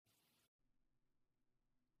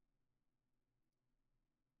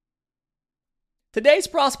Today's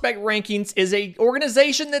prospect rankings is an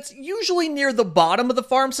organization that's usually near the bottom of the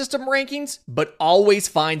farm system rankings, but always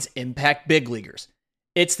finds impact big leaguers.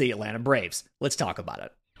 It's the Atlanta Braves. Let's talk about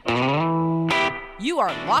it. You are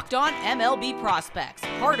Locked On MLB Prospects,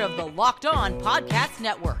 part of the Locked On Podcast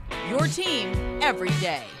Network, your team every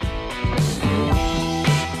day.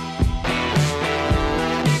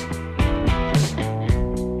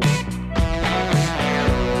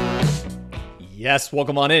 Yes,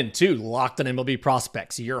 welcome on in to Locked On MLB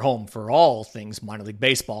Prospects, your home for all things minor league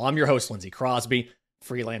baseball. I'm your host, Lindsey Crosby,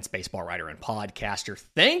 freelance baseball writer and podcaster.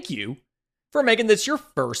 Thank you for making this your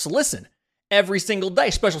first listen every single day.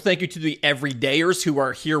 Special thank you to the everydayers who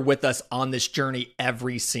are here with us on this journey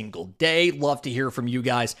every single day. Love to hear from you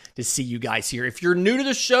guys, to see you guys here. If you're new to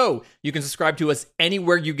the show, you can subscribe to us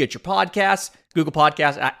anywhere you get your podcasts, Google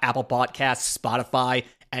Podcasts, Apple Podcasts, Spotify.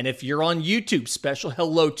 And if you're on YouTube, special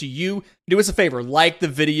hello to you. Do us a favor, like the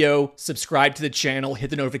video, subscribe to the channel, hit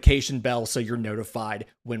the notification bell so you're notified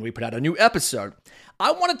when we put out a new episode.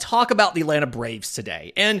 I want to talk about the Atlanta Braves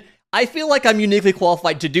today, and I feel like I'm uniquely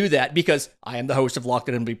qualified to do that because I am the host of Locked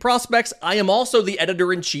On MLB Prospects. I am also the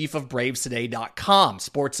editor-in-chief of BravesToday.com,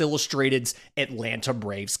 Sports Illustrated's Atlanta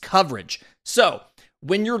Braves coverage. So,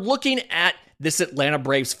 when you're looking at this Atlanta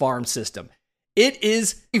Braves farm system, it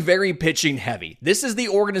is very pitching heavy. This is the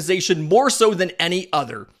organization, more so than any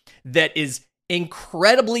other, that is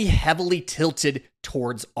incredibly heavily tilted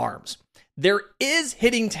towards arms. There is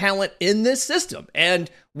hitting talent in this system, and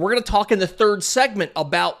we're going to talk in the third segment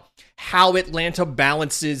about how Atlanta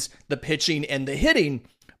balances the pitching and the hitting.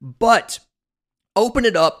 But open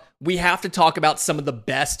it up, we have to talk about some of the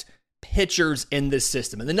best pitchers in this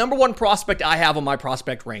system. And the number one prospect I have on my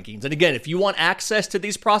prospect rankings, and again, if you want access to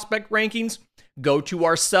these prospect rankings, go to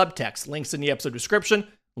our subtext. Links in the episode description,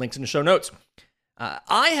 links in the show notes.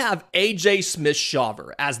 I have A.J.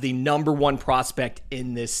 Smith-Shawver as the number one prospect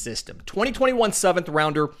in this system. 2021 seventh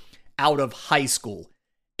rounder out of high school.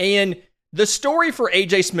 And the story for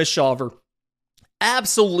A.J. Smith-Shawver,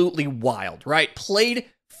 absolutely wild, right? Played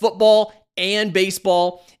football and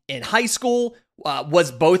baseball in high school,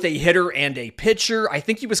 was both a hitter and a pitcher. I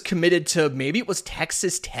think he was committed to, maybe it was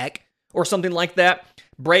Texas Tech or something like that.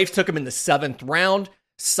 Braves took him in the seventh round,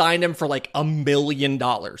 signed him for like $1 million.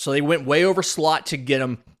 So they went way over slot to get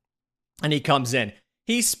him, and he comes in.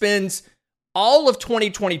 He spends all of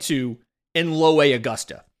 2022 in low A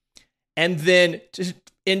Augusta. And then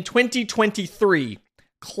in 2023,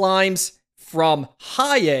 climbs from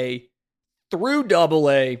high A through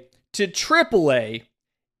double A to triple A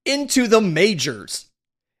into the majors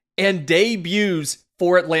and debuts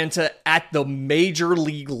for Atlanta at the major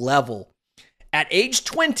league level. At age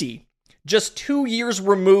 20, just 2 years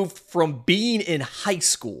removed from being in high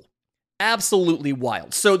school. Absolutely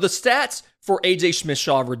wild. So the stats for A.J.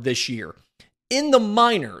 Smith-Shawver this year. In the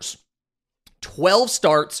minors, 12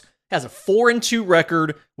 starts, has a 4-2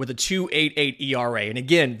 record with a 2.88 ERA. And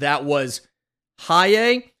again, that was high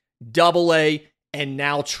A, double A, and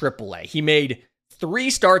now triple A. He made 3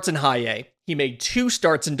 starts in high A. He made 2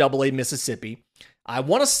 starts in double A Mississippi. I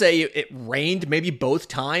want to say it rained maybe both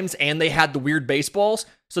times, and they had the weird baseballs,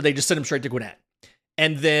 so they just sent him straight to Gwinnett.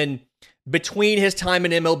 And then between his time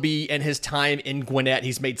in MLB and his time in Gwinnett,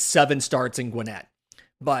 he's made 7 starts in Gwinnett.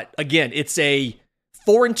 But again, it's a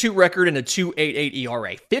 4-2 record and a 2.88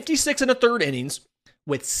 ERA. 56 and a third innings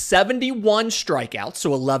with 71 strikeouts,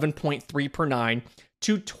 so 11.3 per 9,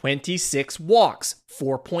 to 26 walks,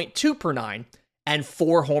 4.2 per 9, and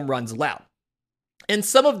 4 home runs allowed. And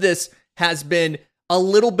some of this has been a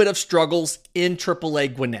little bit of struggles in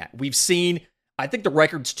AAA Gwinnett. We've seen, I think the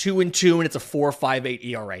record's 2-2, and it's a 4.58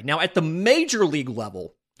 ERA. Now, at the major league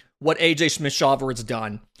level, what A.J. Smith-Shawver has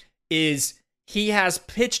done is he has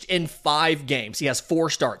pitched in 5 games. He has 4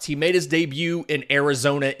 starts. He made his debut in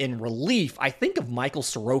Arizona in relief, I think of Michael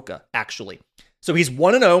Soroka, actually. So he's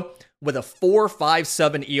 1-0 with a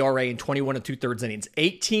 4.57 ERA in 21 2/3 innings,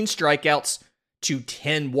 18 strikeouts to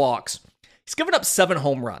 10 walks. He's given up 7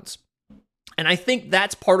 home runs. And I think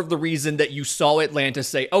that's part of the reason that you saw Atlanta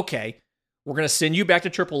say, okay, we're going to send you back to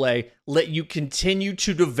AAA, let you continue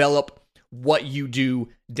to develop what you do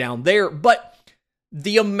down there. But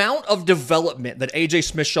the amount of development that A.J.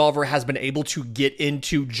 Smith-Shawver has been able to get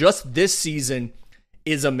into just this season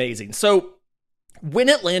is amazing. So when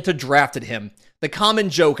Atlanta drafted him, the common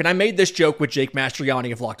joke, and I made this joke with Jake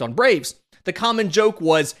Mastriani of Locked On Braves, the common joke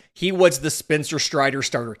was he was the Spencer Strider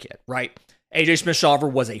starter kit, right? A.J.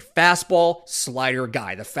 Smith-Shawver was a fastball slider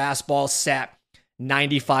guy. The fastball sat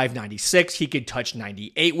 95, 96. He could touch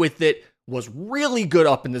 98 with it. Was really good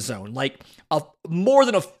up in the zone. Like more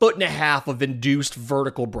than 1.5 feet of induced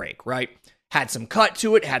vertical break, right? Had some cut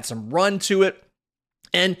to it, had some run to it.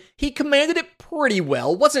 And he commanded it pretty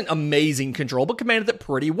well. Wasn't amazing control, but commanded it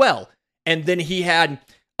pretty well. And then he had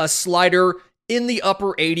a slider in the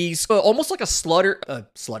upper 80s, almost like a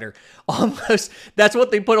slutter. Almost, that's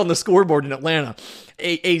what they put on the scoreboard in Atlanta.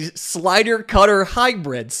 A slider cutter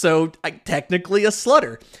hybrid, so technically a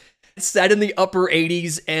slutter. Set in the upper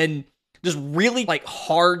 80s and just really like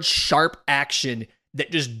hard, sharp action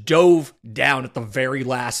that just dove down at the very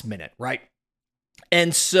last minute, right?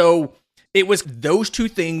 And so it was those two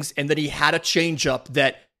things, and that he had a changeup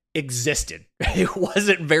that existed. It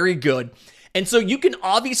wasn't very good. And so you can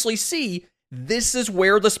obviously see this is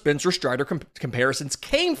where the Spencer Strider comparisons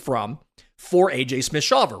came from for AJ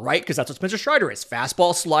Smith-Shawver, right? Because that's what Spencer Strider is.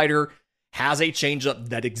 Fastball slider, has a changeup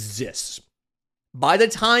that exists. By the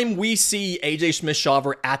time we see AJ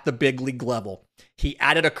Smith-Shawver at the big league level, he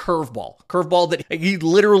added a curveball that he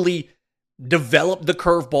literally developed the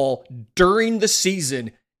curveball during the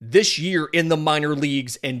season this year in the minor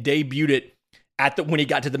leagues and debuted it when he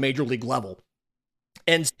got to the major league level.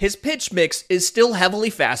 And his pitch mix is still heavily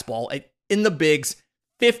fastball. In the bigs,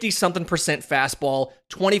 50-something% fastball,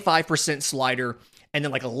 25% slider, and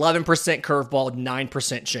then like 11% curveball, 9%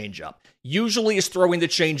 changeup. Usually is throwing the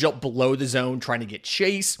changeup below the zone, trying to get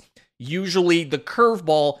chase. Usually the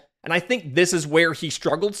curveball, and I think this is where he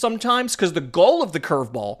struggled sometimes, because the goal of the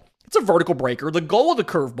curveball, it's a vertical breaker. The goal of the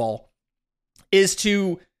curveball is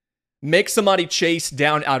to make somebody chase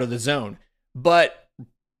down out of the zone. But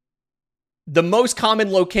the most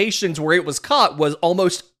common locations where it was caught was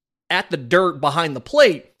almost at the dirt behind the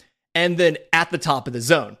plate and then at the top of the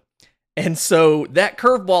zone. And so that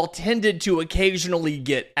curveball tended to occasionally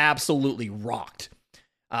get absolutely rocked.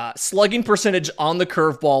 Slugging percentage on the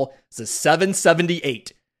curveball is a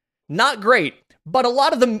 .778. Not great, but a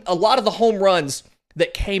lot of the home runs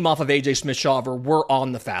that came off of AJ Smith-Shawver were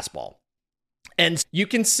on the fastball. And you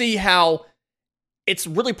can see how it's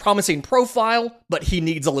really promising profile, but he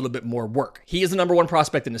needs a little bit more work. He is the number one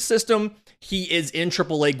prospect in the system. He is in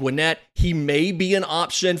AAA Gwinnett. He may be an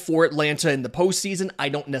option for Atlanta in the postseason. I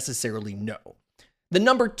don't necessarily know. The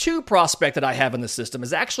number 2 prospect that I have in the system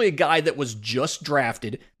is actually a guy that was just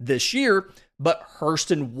drafted this year, but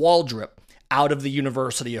Hurston Waldrop out of the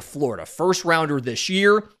University of Florida. First rounder this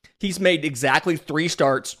year. He's made exactly 3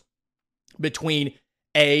 starts between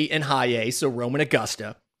A and high A, so Rome and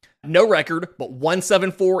Augusta. No record, but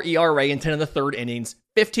 1.74 ERA in 10 of the third innings,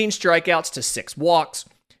 15 strikeouts to 6 walks,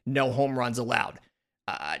 no home runs allowed.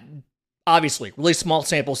 Obviously, really small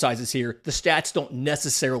sample sizes here. The stats don't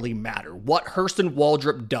necessarily matter. What Hurston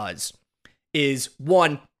Waldrop does is,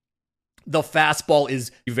 one, the fastball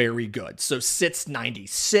is very good. So sits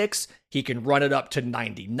 96, he can run it up to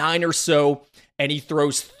 99 or so, and he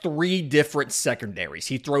throws 3 different secondaries.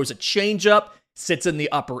 He throws a changeup, sits in the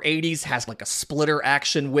upper 80s, has like a splitter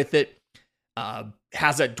action with it,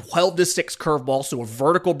 has a 12-6 curveball, so a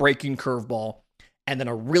vertical breaking curveball, and then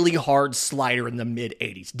a really hard slider in the mid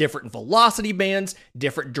 80s. Different velocity bands,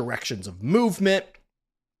 different directions of movement,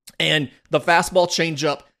 and the fastball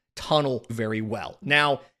changeup tunnel very well.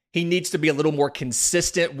 Now, he needs to be a little more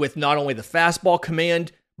consistent with not only the fastball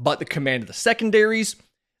command, but the command of the secondaries.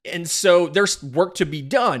 And so there's work to be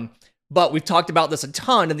done. But we've talked about this a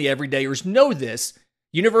ton, and the everydayers know this.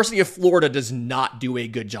 University of Florida does not do a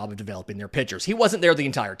good job of developing their pitchers. He wasn't there the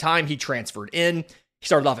entire time. He transferred in. He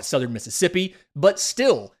started off at Southern Mississippi, but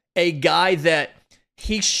still a guy that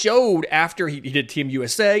he showed after he did Team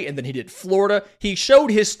USA and then he did Florida. He showed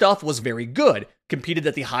his stuff was very good, competed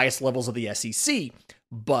at the highest levels of the SEC,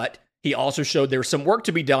 but he also showed there was some work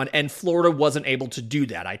to be done, and Florida wasn't able to do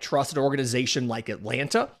that. I trust an organization like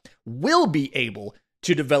Atlanta will be able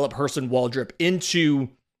to develop Hurston Waldrop into,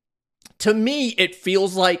 to me, it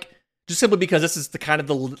feels like, just simply because this is the kind of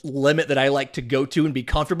the limit that I like to go to and be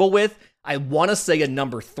comfortable with, I want to say a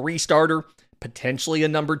number 3 starter, potentially a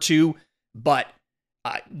number 2, but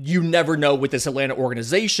you never know with this Atlanta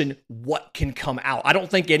organization what can come out. I don't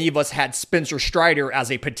think any of us had Spencer Strider as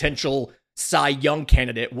a potential Cy Young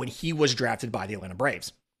candidate when he was drafted by the Atlanta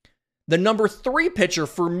Braves. The number 3 pitcher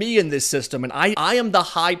for me in this system, and I am the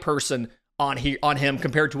high person on him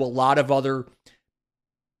compared to a lot of other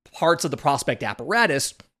parts of the prospect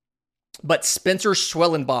apparatus, but Spencer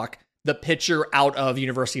Schwellenbach, the pitcher out of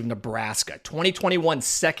University of Nebraska, 2021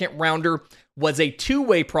 second rounder, was a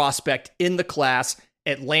 2-way prospect in the class.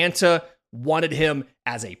 Atlanta wanted him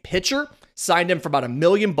as a pitcher, signed him for about $1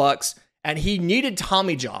 million, and he needed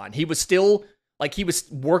Tommy John. He was still he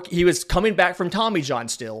was coming back from Tommy John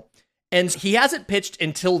still, and he hasn't pitched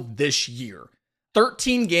until this year.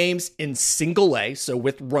 13 games in single A, so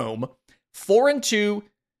with Rome, 4-2,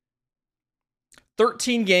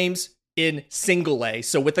 13 games in single A,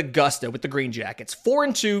 so with Augusta, with the Green Jackets.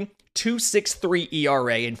 4-2, 2.63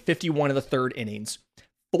 ERA in 51 of the third innings.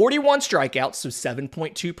 41 strikeouts, so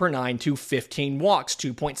 7.2 per 9, to 15 walks,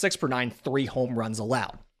 2.6 per 9, 3 home runs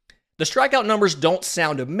allowed. The strikeout numbers don't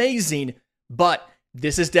sound amazing, but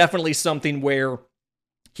this is definitely something where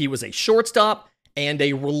he was a shortstop and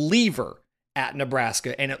a reliever at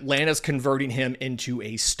Nebraska, and Atlanta's converting him into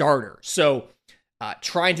a starter. So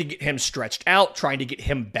trying to get him stretched out, trying to get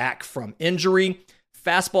him back from injury,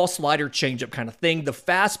 fastball, slider, changeup kind of thing. The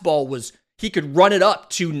fastball he could run it up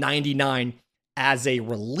to 99 as a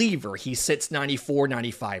reliever. He sits 94,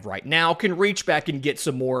 95 right now, can reach back and get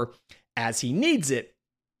some more as he needs it,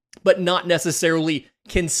 but not necessarily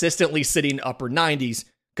consistently sitting upper 90s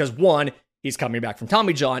because one, he's coming back from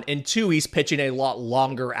Tommy John, and two, he's pitching a lot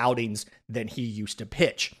longer outings than he used to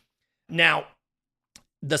pitch. Now,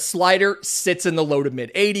 the slider sits in the low to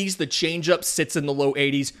mid 80s. The changeup sits in the low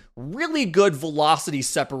 80s. Really good velocity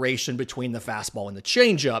separation between the fastball and the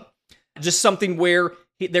changeup. Just something where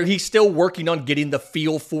he's still working on getting the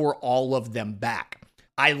feel for all of them back.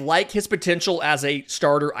 I like his potential as a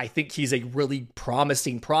starter. I think he's a really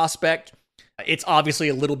promising prospect. It's obviously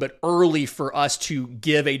a little bit early for us to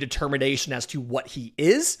give a determination as to what he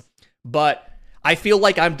is, but I feel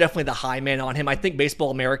like I'm definitely the high man on him. I think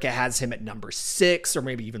Baseball America has him at number 6 or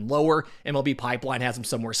maybe even lower. MLB Pipeline has him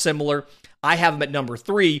somewhere similar. I have him at number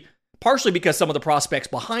 3, partially because some of the prospects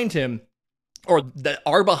behind him or that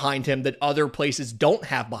are behind him that other places don't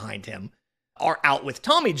have behind him are out with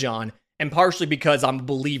Tommy John, and partially because I'm a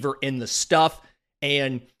believer in the stuff,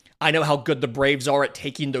 and I know how good the Braves are at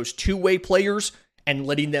taking those two-way players and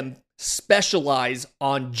letting them specialize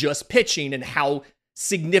on just pitching and how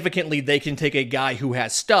significantly they can take a guy who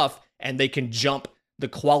has stuff and they can jump the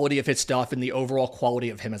quality of his stuff and the overall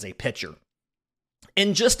quality of him as a pitcher.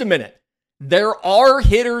 In just a minute, there are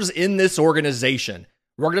hitters in this organization.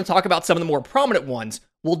 We're going to talk about some of the more prominent ones.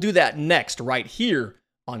 We'll do that next right here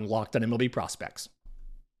on Locked on MLB Prospects.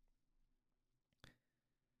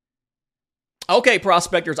 Okay,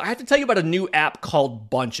 prospectors, I have to tell you about a new app called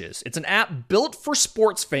Bunches. It's an app built for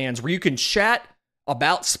sports fans where you can chat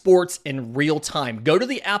about sports in real time. Go to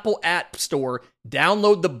the Apple App Store,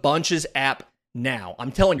 download the Bunches app now.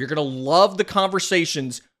 I'm telling you, you're going to love the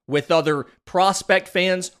conversations with other prospect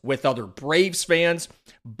fans, with other Braves fans.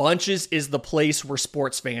 Bunches is the place where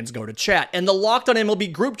sports fans go to chat. And the Locked on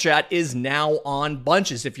MLB group chat is now on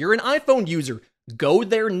Bunches. If you're an iPhone user, go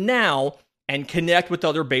there now and connect with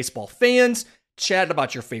other baseball fans, chat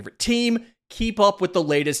about your favorite team, keep up with the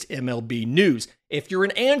latest MLB news. If you're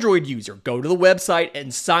an Android user, go to the website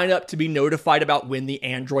and sign up to be notified about when the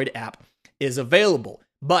Android app is available.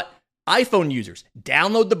 But iPhone users,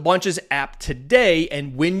 download the Bunches app today,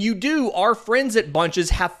 and when you do, our friends at Bunches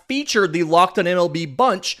have featured the Locked on MLB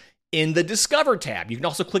Bunch in the Discover tab. You can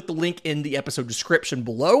also click the link in the episode description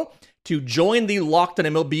below to join the Locked on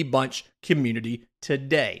MLB Bunch community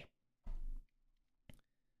today.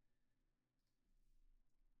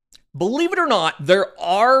 Believe it or not, there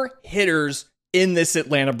are hitters in this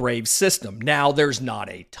Atlanta Braves system. Now, there's not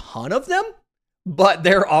a ton of them, but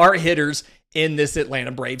there are hitters in this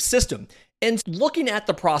Atlanta Braves system. And looking at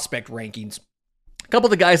the prospect rankings, a couple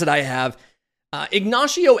of the guys that I have,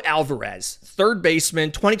 Ignacio Alvarez, third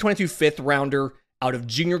baseman, 2022 fifth rounder out of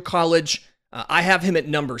junior college. I have him at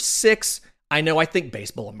number 6. I think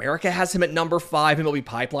Baseball America has him at number 5. MLB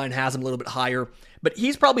Pipeline has him a little bit higher, but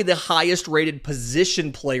he's probably the highest rated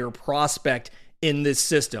position player prospect in this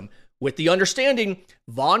system, with the understanding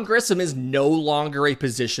Vaughn Grissom is no longer a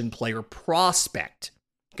position player prospect.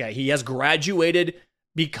 Okay, he has graduated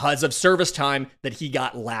because of service time that he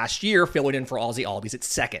got last year, filling in for Ozzie Albies at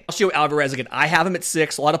second. Ignacio Alvarez, again, I have him at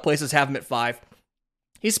 6. A lot of places have him at 5.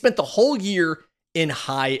 He spent the whole year in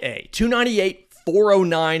high A. 298,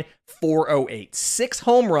 409, 408. 6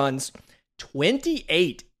 home runs,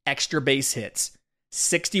 28 extra base hits,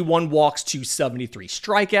 61 walks to 73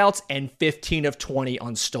 strikeouts, and 15 of 20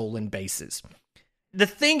 on stolen bases. The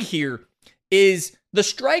thing here is the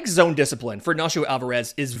strike zone discipline for Ignacio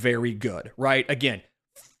Alvarez is very good, right? Again,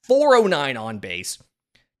 409 on base,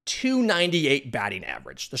 298 batting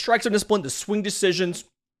average. The strike zone discipline, the swing decisions,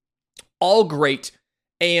 all great.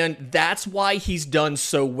 And that's why he's done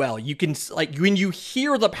so well. You can, when you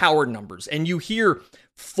hear the power numbers and you hear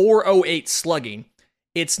 408 slugging,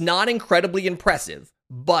 it's not incredibly impressive,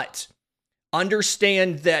 but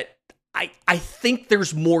understand that I think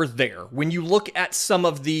there's more there. When you look at some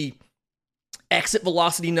of the exit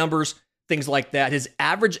velocity numbers, things like that, his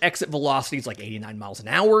average exit velocity is like 89 miles an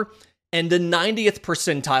hour, and the 90th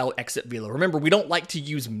percentile exit velo. Remember, we don't like to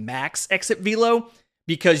use max exit velo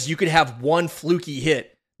because you could have one fluky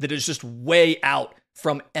hit that is just way out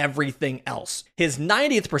from everything else. His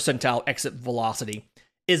 90th percentile exit velocity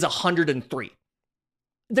is 103.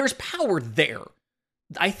 There's power there.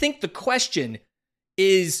 I think the question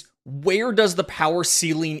is, where does the power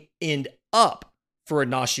ceiling end up for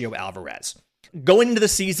Ignacio Alvarez? Going into the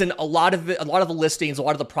season, a lot of the listings, a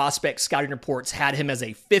lot of the prospect scouting reports had him as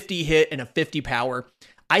a 50 hit and a 50 power.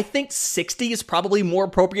 I think 60 is probably more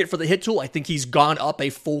appropriate for the hit tool. I think he's gone up a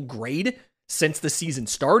full grade since the season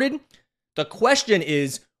started. The question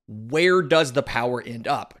is, where does the power end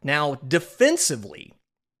up? Now, defensively,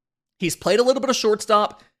 he's played a little bit of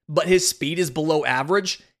shortstop, but his speed is below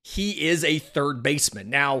average. He is a third baseman.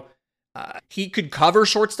 Now, he could cover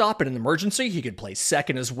shortstop in an emergency. He could play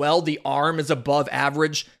second as well. The arm is above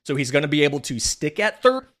average, so he's going to be able to stick at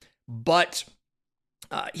third. But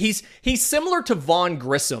he's similar to Vaughn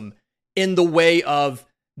Grissom in the way of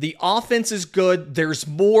the offense is good. There's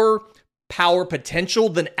more power potential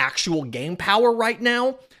than actual game power right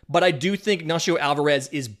now. But I do think Ignacio Alvarez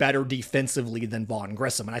is better defensively than Vaughn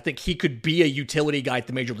Grissom. And I think he could be a utility guy at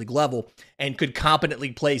the major league level and could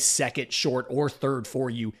competently play second, short, or third for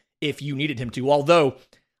you if you needed him to. Although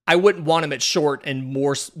I wouldn't want him at short and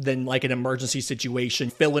more than like an emergency situation,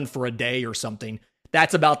 fill in for a day or something.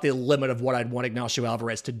 That's about the limit of what I'd want Ignacio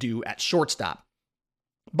Alvarez to do at shortstop.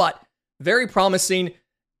 But very promising.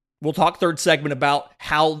 We'll talk third segment about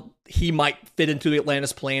how he might fit into the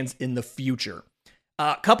Atlanta's plans in the future.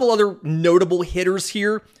 A couple other notable hitters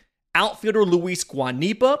here. Outfielder Luis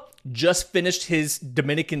Guanipa just finished his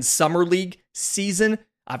Dominican Summer League season.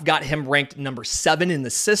 I've got him ranked number 7 in the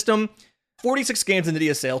system. 46 games in the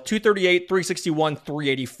DSL, 238, 361,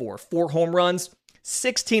 384. 4 home runs,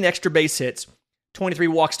 16 extra base hits, 23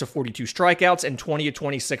 walks to 42 strikeouts, and 20 of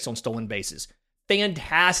 26 on stolen bases.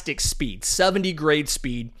 Fantastic speed, 70 grade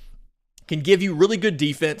speed. Can give you really good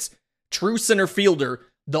defense. True center fielder.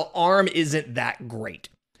 The arm isn't that great.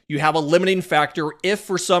 You have a limiting factor. If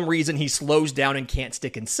for some reason he slows down and can't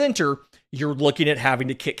stick in center, you're looking at having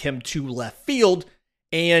to kick him to left field.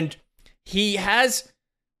 And he has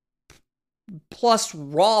plus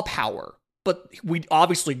raw power. But we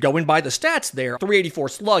obviously, going by the stats there, 384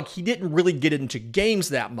 slug, he didn't really get into games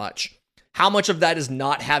that much. How much of that is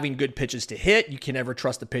not having good pitches to hit? You can never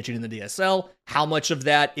trust the pitching in the DSL. How much of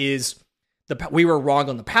that is we were wrong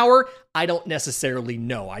on the power? I don't necessarily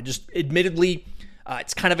know. I just, admittedly,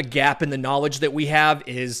 it's kind of a gap in the knowledge that we have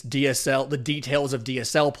is DSL, the details of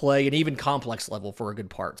DSL play, and even complex level for a good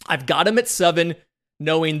part. I've got him at 7,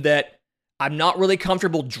 knowing that I'm not really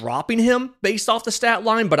comfortable dropping him based off the stat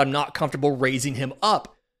line, but I'm not comfortable raising him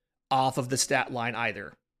up off of the stat line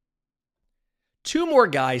either. 2 more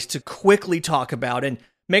guys to quickly talk about and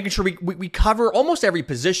making sure we cover almost every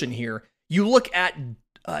position here. You look at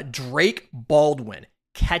Drake Baldwin,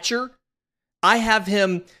 catcher. I have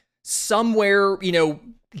him somewhere,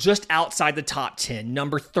 just outside the top 10.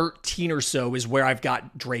 Number 13 or so is where I've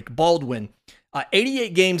got Drake Baldwin.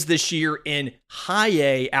 88 games this year in high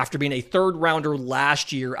A after being a 3rd rounder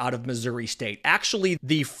last year out of Missouri State. Actually,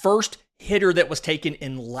 the first hitter that was taken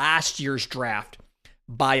in last year's draft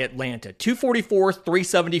by Atlanta. 244,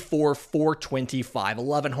 374, 425.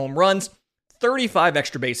 11 home runs, 35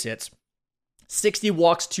 extra base hits, 60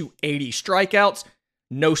 walks to 80 strikeouts,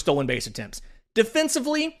 no stolen base attempts.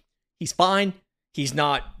 Defensively, he's fine. He's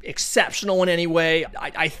not exceptional in any way.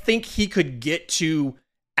 I think he could get to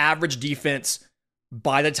average defense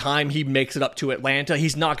by the time he makes it up to Atlanta.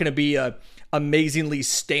 He's not going to be a amazingly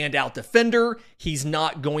standout defender. He's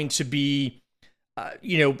not going to be,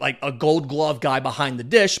 like a gold glove guy behind the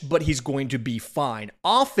dish, but he's going to be fine.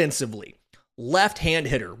 Offensively, left-hand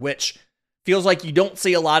hitter, which feels like you don't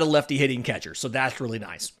see a lot of lefty hitting catchers, so that's really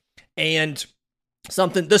nice. And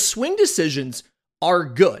the swing decisions are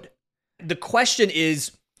good. The question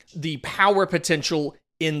is the power potential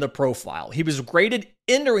in the profile. He was graded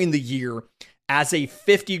entering the year as a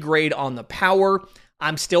 50 grade on the power.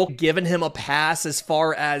 I'm still giving him a pass as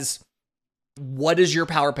far as what is your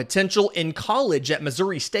power potential. In college at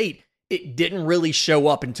Missouri State, it didn't really show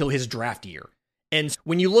up until his draft year. And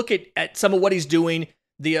when you look at some of what he's doing,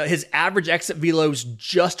 his average exit velo is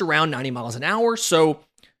just around 90 miles an hour. So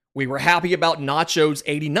we were happy about Nacho's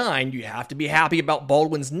 89. You have to be happy about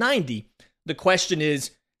Baldwin's 90. The question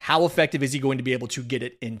is, how effective is he going to be able to get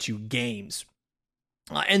it into games?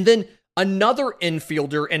 And then another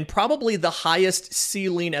infielder, and probably the highest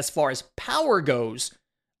ceiling as far as power goes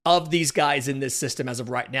of these guys in this system as of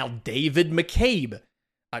right now, David McCabe,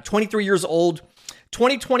 23 years old,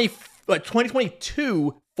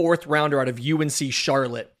 2022 4th rounder out of UNC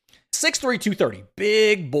Charlotte, 6'3", 230,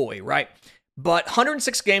 big boy, right? But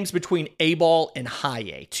 106 games between A ball and high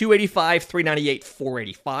A, 285, 398,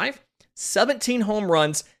 485, 17 home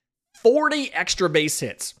runs, 40 extra base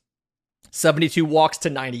hits, 72 walks to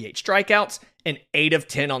 98 strikeouts, and 8 of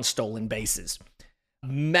 10 on stolen bases.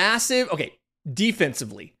 Massive. Okay,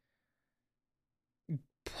 defensively,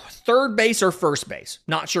 third base or first base,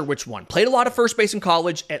 not sure which one. Played a lot of first base in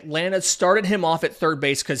college. Atlanta started him off at third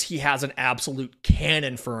base because he has an absolute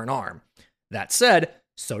cannon for an arm. That said,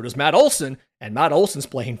 so does Matt Olson, and Matt Olson's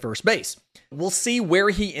playing first base. We'll see where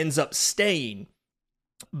he ends up staying,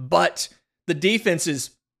 but the defense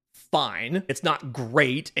is fine. It's not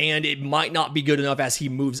great, and it might not be good enough as he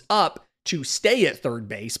moves up to stay at third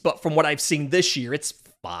base, but from what I've seen this year, it's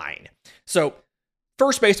fine. So,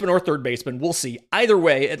 first baseman or third baseman, we'll see. Either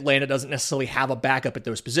way, Atlanta doesn't necessarily have a backup at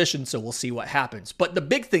those positions, so we'll see what happens. But the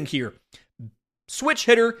big thing here, switch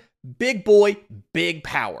hitter, big boy, big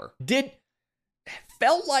power.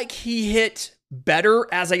 Felt like he hit better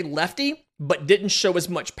as a lefty, but didn't show as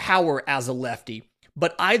much power as a lefty.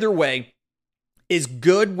 But either way, is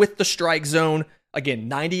good with the strike zone. Again,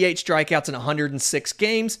 98 strikeouts in 106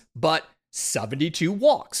 games, but 72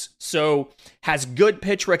 walks. So has good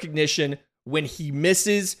pitch recognition. When he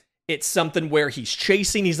misses, it's something where he's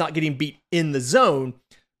chasing. He's not getting beat in the zone.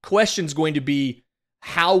 Question's going to be,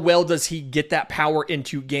 how well does he get that power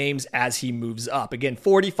into games as he moves up? Again,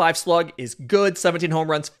 45 slug is good. 17 home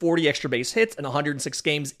runs, 40 extra base hits, and 106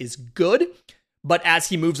 games is good. But as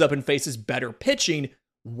he moves up and faces better pitching,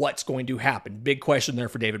 what's going to happen? Big question there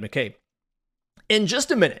for David McCabe. In just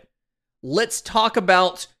a minute, let's talk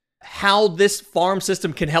about how this farm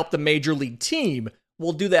system can help the major league team.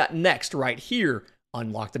 We'll do that next right here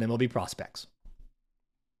on Locked On MLB Prospects.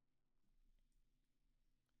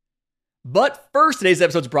 But first, today's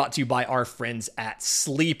episode is brought to you by our friends at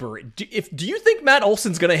Sleeper. Do you think Matt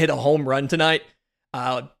Olson's going to hit a home run tonight?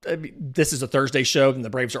 This is a Thursday show and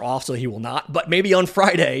the Braves are off, so he will not. But maybe on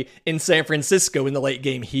Friday in San Francisco in the late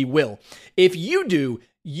game, he will. If you do,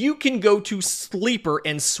 you can go to Sleeper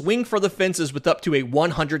and swing for the fences with up to a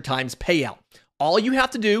 100 times payout. All you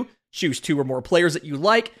have to do, choose 2 or more players that you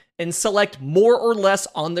like and select more or less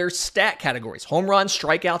on their stat categories. Home runs,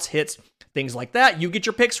 strikeouts, hits, things like that. You get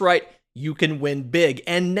your picks right, you can win big.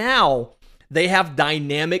 And now they have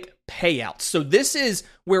dynamic payouts. So this is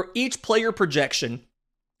where each player projection,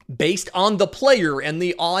 based on the player and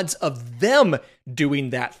the odds of them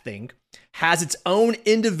doing that thing, has its own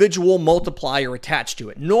individual multiplier attached to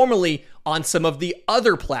it. Normally, on some of the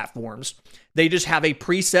other platforms, they just have a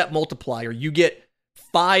preset multiplier. You get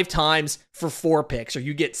 5 times for 4 picks, or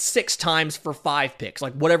you get 6 times for 5 picks,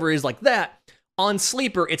 like whatever it is like that. On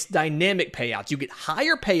Sleeper, it's dynamic payouts. You get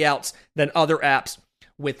higher payouts than other apps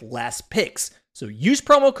with less picks. So use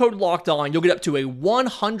promo code LOCKEDON. You'll get up to a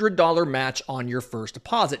 $100 match on your first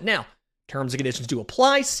deposit. Now, terms and conditions do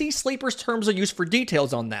apply. See Sleeper's terms of use for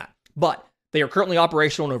details on that. But they are currently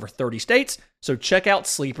operational in over 30 states, so check out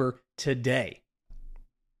Sleeper today.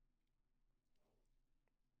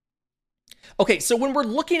 Okay, so when we're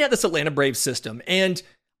looking at this Atlanta Braves system, and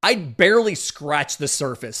I barely scratched the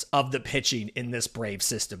surface of the pitching in this Braves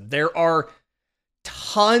system. There are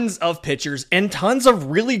tons of pitchers and tons of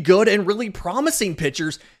really good and really promising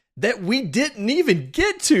pitchers that we didn't even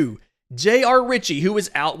get to. J.R. Ritchie, who is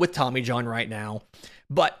out with Tommy John right now,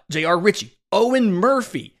 but J.R. Ritchie, Owen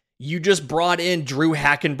Murphy, you just brought in Drew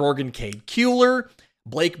Hackenberg and Cade Kuehler.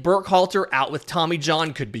 Blake Burkhalter out with Tommy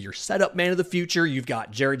John could be your setup man of the future. You've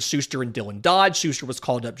got Jared Schuster and Dylan Dodge. Schuster was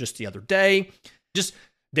called up just the other day. Just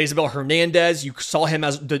Deisabel Hernandez, you saw him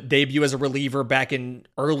as the debut as a reliever back in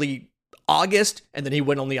early August, and then he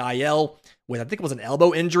went on the IL with, I think it was an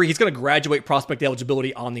elbow injury. He's going to graduate prospect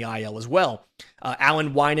eligibility on the IL as well.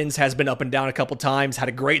 Alan Winans has been up and down a couple times, had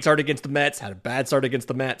a great start against the Mets, had a bad start against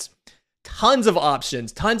the Mets. Tons of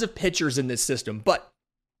options, tons of pitchers in this system. But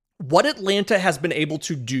what Atlanta has been able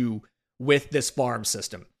to do with this farm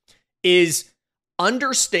system is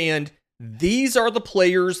understand these are the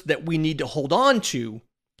players that we need to hold on to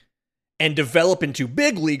and develop into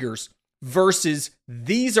big leaguers versus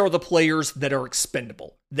these are the players that are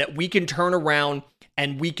expendable, that we can turn around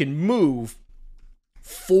and we can move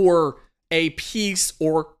for a piece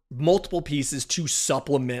or multiple pieces to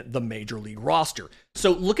supplement the major league roster.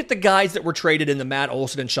 So look at the guys that were traded in the Matt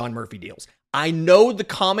Olson and Sean Murphy deals. I know the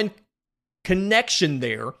common connection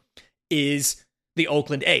there is the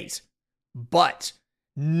Oakland A's, but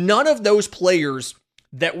none of those players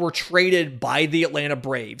that were traded by the Atlanta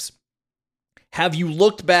Braves have you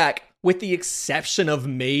looked back, with the exception of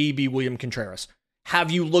maybe William Contreras,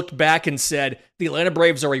 have you looked back and said the Atlanta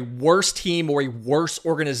Braves are a worse team or a worse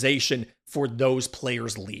organization for those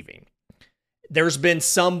players leaving? There's been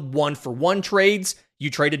some 1-for-1 trades. You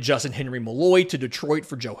traded Justin Henry Malloy to Detroit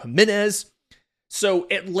for Joe Jimenez. So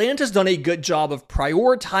Atlanta's done a good job of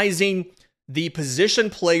prioritizing the position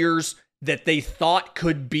players that they thought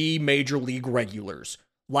could be major league regulars,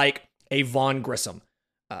 like a Vaughn Grissom,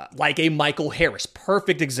 like a Michael Harris.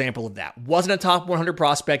 Perfect example of that. Wasn't a top 100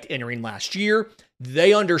 prospect entering last year.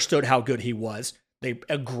 They understood how good he was. They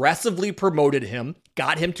aggressively promoted him,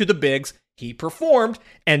 got him to the bigs. He performed,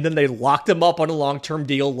 and then they locked him up on a long-term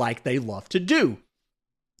deal like they love to do.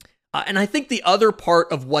 And I think the other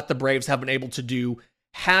part of what the Braves have been able to do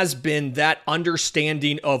has been that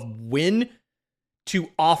understanding of when to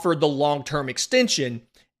offer the long-term extension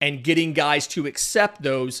and getting guys to accept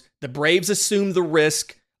those. The Braves assume the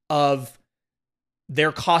risk of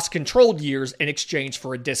their cost-controlled years in exchange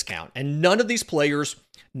for a discount. And none of these players,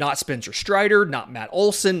 not Spencer Strider, not Matt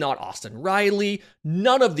Olson, not Austin Riley,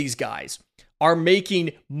 none of these guys are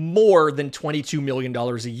making more than $22 million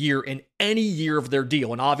a year in any year of their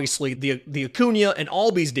deal. And obviously the Acuna and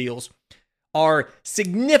Albies deals are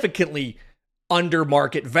significantly under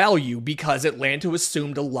market value because Atlanta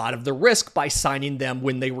assumed a lot of the risk by signing them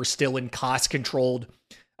when they were still in cost-controlled,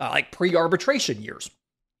 like pre-arbitration years.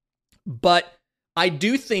 But I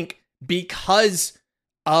do think because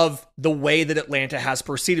of the way that Atlanta has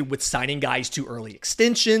proceeded with signing guys to early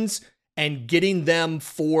extensions and getting them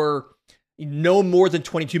for no more than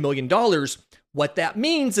 $22 million, what that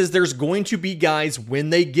means is there's going to be guys when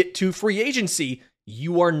they get to free agency,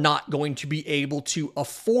 you are not going to be able to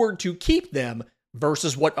afford to keep them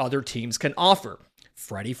versus what other teams can offer.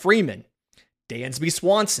 Freddie Freeman, Dansby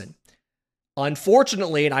Swanson.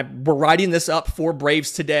 Unfortunately, and we're writing this up for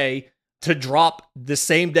Braves Today to drop the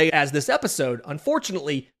same day as this episode,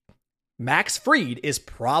 unfortunately, Max Fried is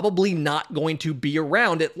probably not going to be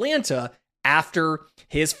around Atlanta after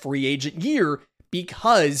his free agent year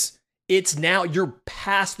because it's now you're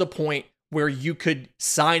past the point where you could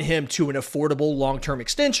sign him to an affordable long-term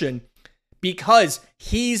extension because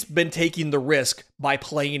he's been taking the risk by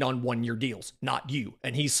playing on one-year deals, not you.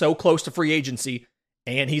 And he's so close to free agency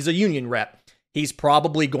and he's a union rep. He's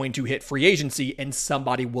probably going to hit free agency and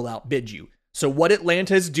somebody will outbid you. So what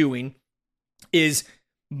Atlanta is doing is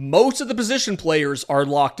most of the position players are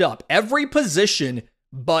locked up. Every position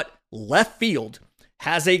but left field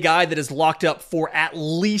has a guy that is locked up for at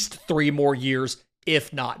least 3 more years,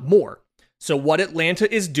 if not more. So what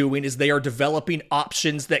Atlanta is doing is they are developing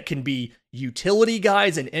options that can be utility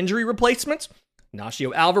guys and injury replacements.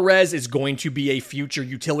 Ignacio Alvarez is going to be a future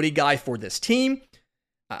utility guy for this team.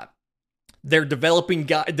 They're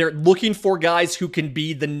looking for guys who can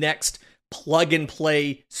be the next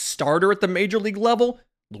plug-and-play starter at the major league level.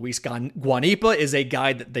 Luis Guanipa is a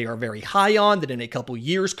guy that they are very high on, that in a couple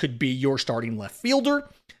years could be your starting left fielder.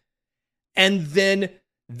 And then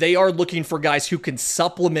they are looking for guys who can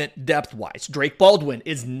supplement depth-wise. Drake Baldwin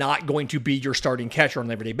is not going to be your starting catcher on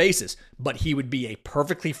an everyday basis, but he would be a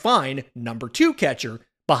perfectly fine number 2 catcher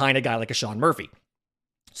behind a guy like a Sean Murphy.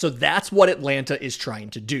 So that's what Atlanta is trying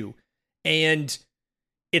to do. And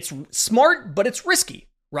it's smart, but it's risky,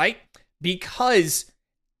 right? Because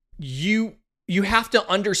you have to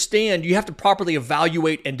understand, you have to properly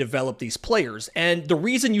evaluate and develop these players. And the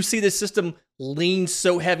reason you see this system lean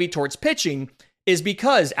so heavy towards pitching is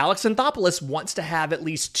because Alex Anthopoulos wants to have at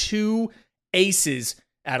least 2 aces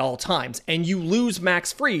at all times. And you lose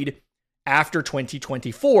Max Fried after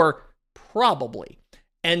 2024, probably.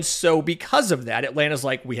 And so because of that, Atlanta's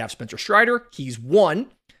like, we have Spencer Strider. He's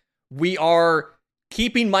 1. We are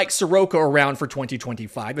keeping Mike Soroka around for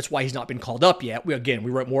 2025. That's why he's not been called up yet. We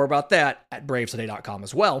wrote more about that at BravesToday.com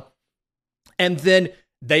as well. And then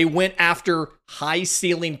they went after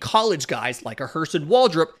high-ceiling college guys like a Hurston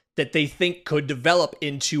Waldrop that they think could develop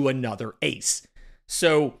into another ace.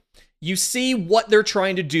 So you see what they're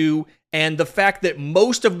trying to do, and the fact that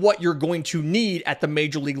most of what you're going to need at the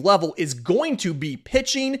major league level is going to be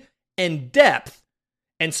pitching and depth.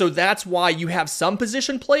 And so that's why you have some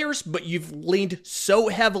position players, but you've leaned so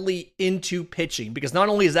heavily into pitching, because not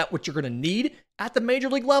only is that what you're going to need at the major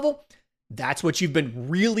league level, that's what you've been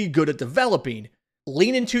really good at developing.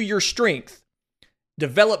 Lean into your strength,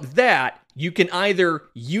 develop that. You can either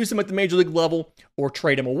use them at the major league level or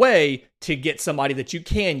trade them away to get somebody that you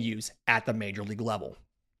can use at the major league level.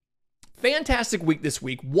 Fantastic week this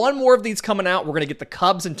week. One more of these coming out. We're going to get the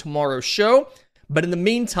Cubs in tomorrow's show. But in the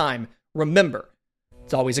meantime, remember,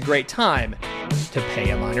 it's always a great time to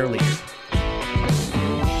pay a minor leaguer.